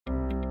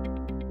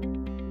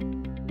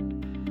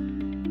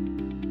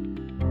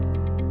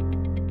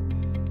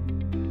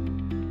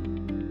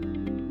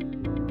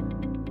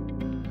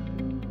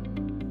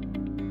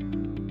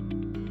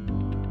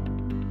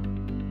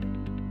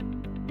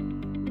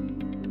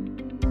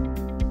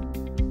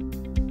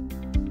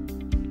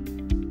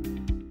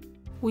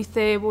With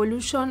the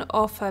evolution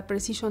of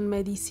precision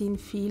medicine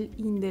field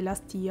in the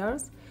last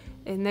years,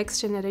 next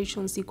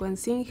generation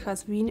sequencing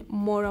has been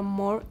more and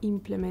more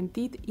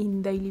implemented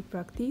in daily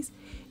practice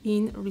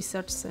in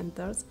research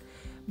centers,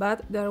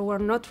 but there were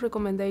not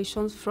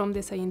recommendations from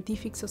the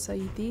scientific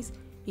societies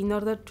in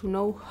order to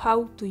know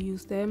how to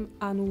use them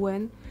and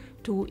when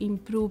to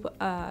improve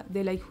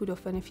the likelihood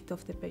of benefit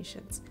of the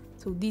patients.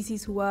 So this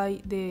is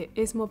why the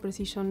ESMO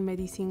Precision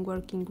Medicine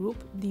Working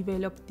Group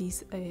developed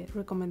these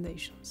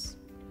recommendations.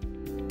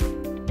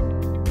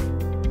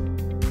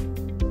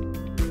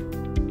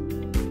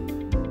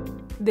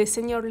 The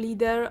senior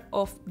leader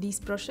of this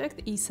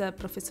project is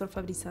Professor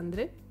Fabrice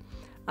André,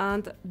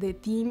 and the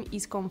team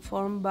is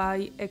conformed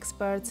by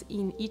experts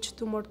in each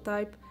tumor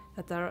type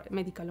that are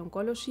medical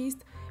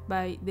oncologists,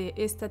 by the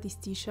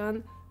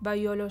statistician,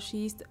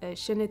 biologist, a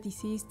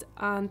geneticist,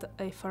 and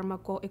a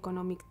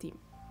pharmacoeconomic team.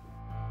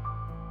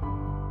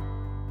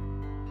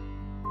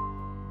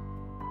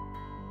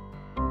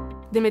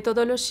 The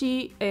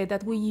methodology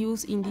that we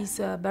use in this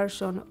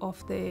version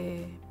of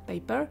the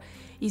paper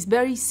is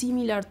very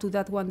similar to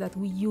that one that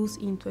we used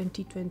in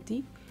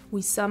 2020,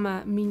 with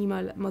some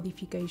minimal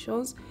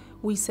modifications.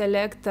 We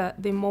select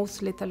the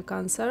most lethal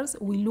cancers,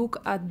 we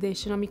look at the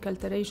genomic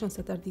alterations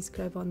that are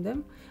described on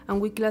them, and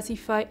we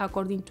classify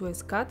according to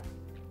ESCAT,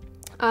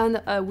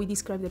 and we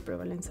describe the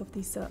prevalence of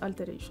these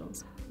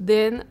alterations.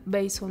 Then,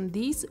 based on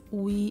this,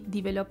 we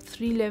develop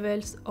 3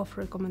 levels of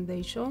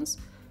recommendations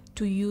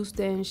to use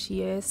the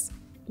NGS,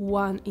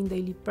 one in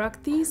daily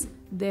practice,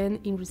 then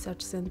in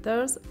research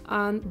centers,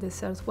 and the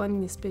third one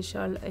in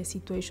special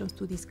situations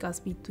to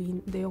discuss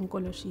between the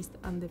oncologist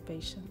and the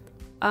patient.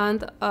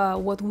 And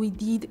what we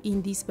did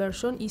in this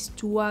version is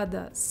to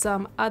add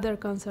some other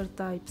cancer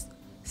types,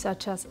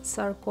 such as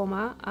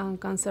sarcoma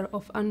and cancer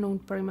of unknown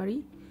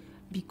primary,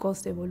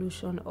 because the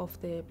evolution of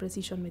the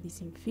precision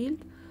medicine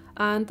field,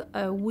 and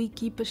we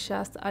keep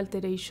just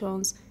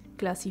alterations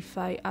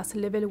classified as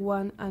level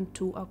 1 and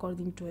 2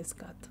 according to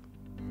ESCAT.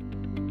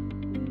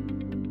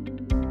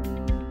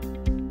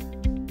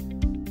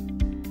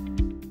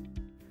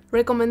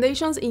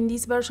 Recommendations in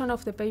this version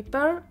of the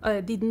paper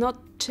did not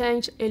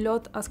change a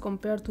lot as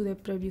compared to the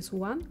previous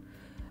one,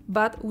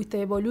 but with the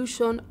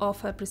evolution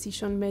of a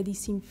precision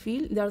medicine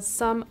field, there are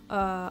some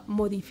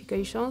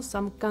modifications,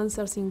 some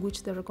cancers in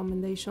which the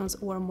recommendations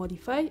were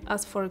modified,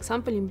 as for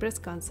example in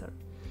breast cancer.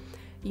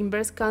 In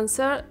breast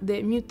cancer,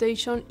 the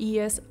mutation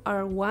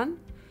ESR1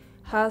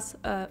 has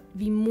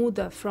been moved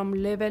from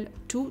level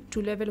 2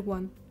 to level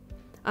 1.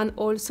 And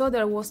also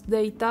there was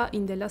data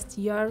in the last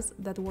years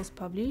that was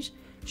published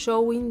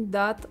showing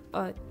that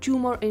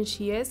tumor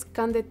NGS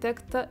can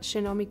detect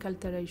genomic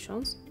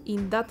alterations,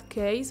 in that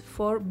case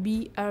for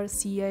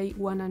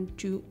BRCA1 and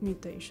 2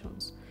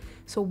 mutations.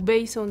 So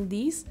based on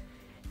this,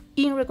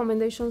 in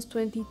recommendations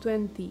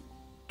 2020,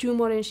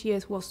 tumor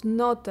NGS was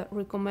not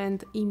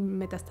recommended in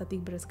metastatic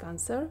breast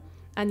cancer,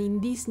 and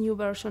in this new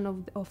version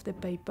of the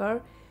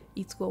paper,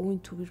 it's going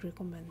to be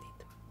recommended.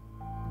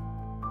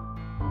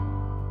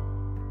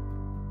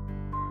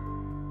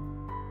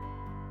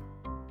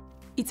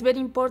 It's very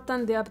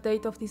important the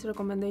update of these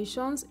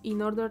recommendations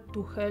in order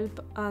to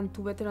help and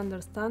to better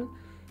understand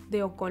the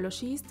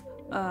oncologist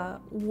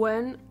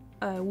when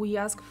we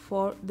ask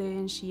for the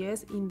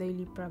NGS in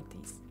daily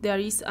practice. There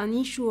is an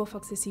issue of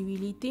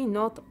accessibility.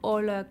 Not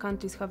all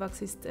countries have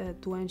access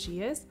to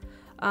NGS,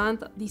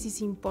 and this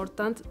is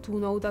important to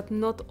know that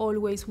not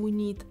always we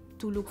need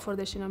to look for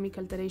the genomic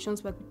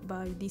alterations but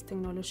by this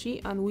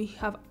technology, and we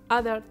have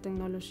other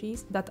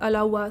technologies that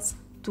allow us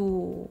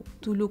to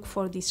look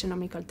for these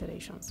genomic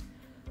alterations.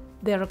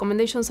 The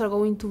recommendations are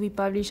going to be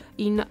published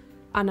in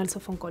Annals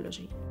of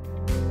Oncology.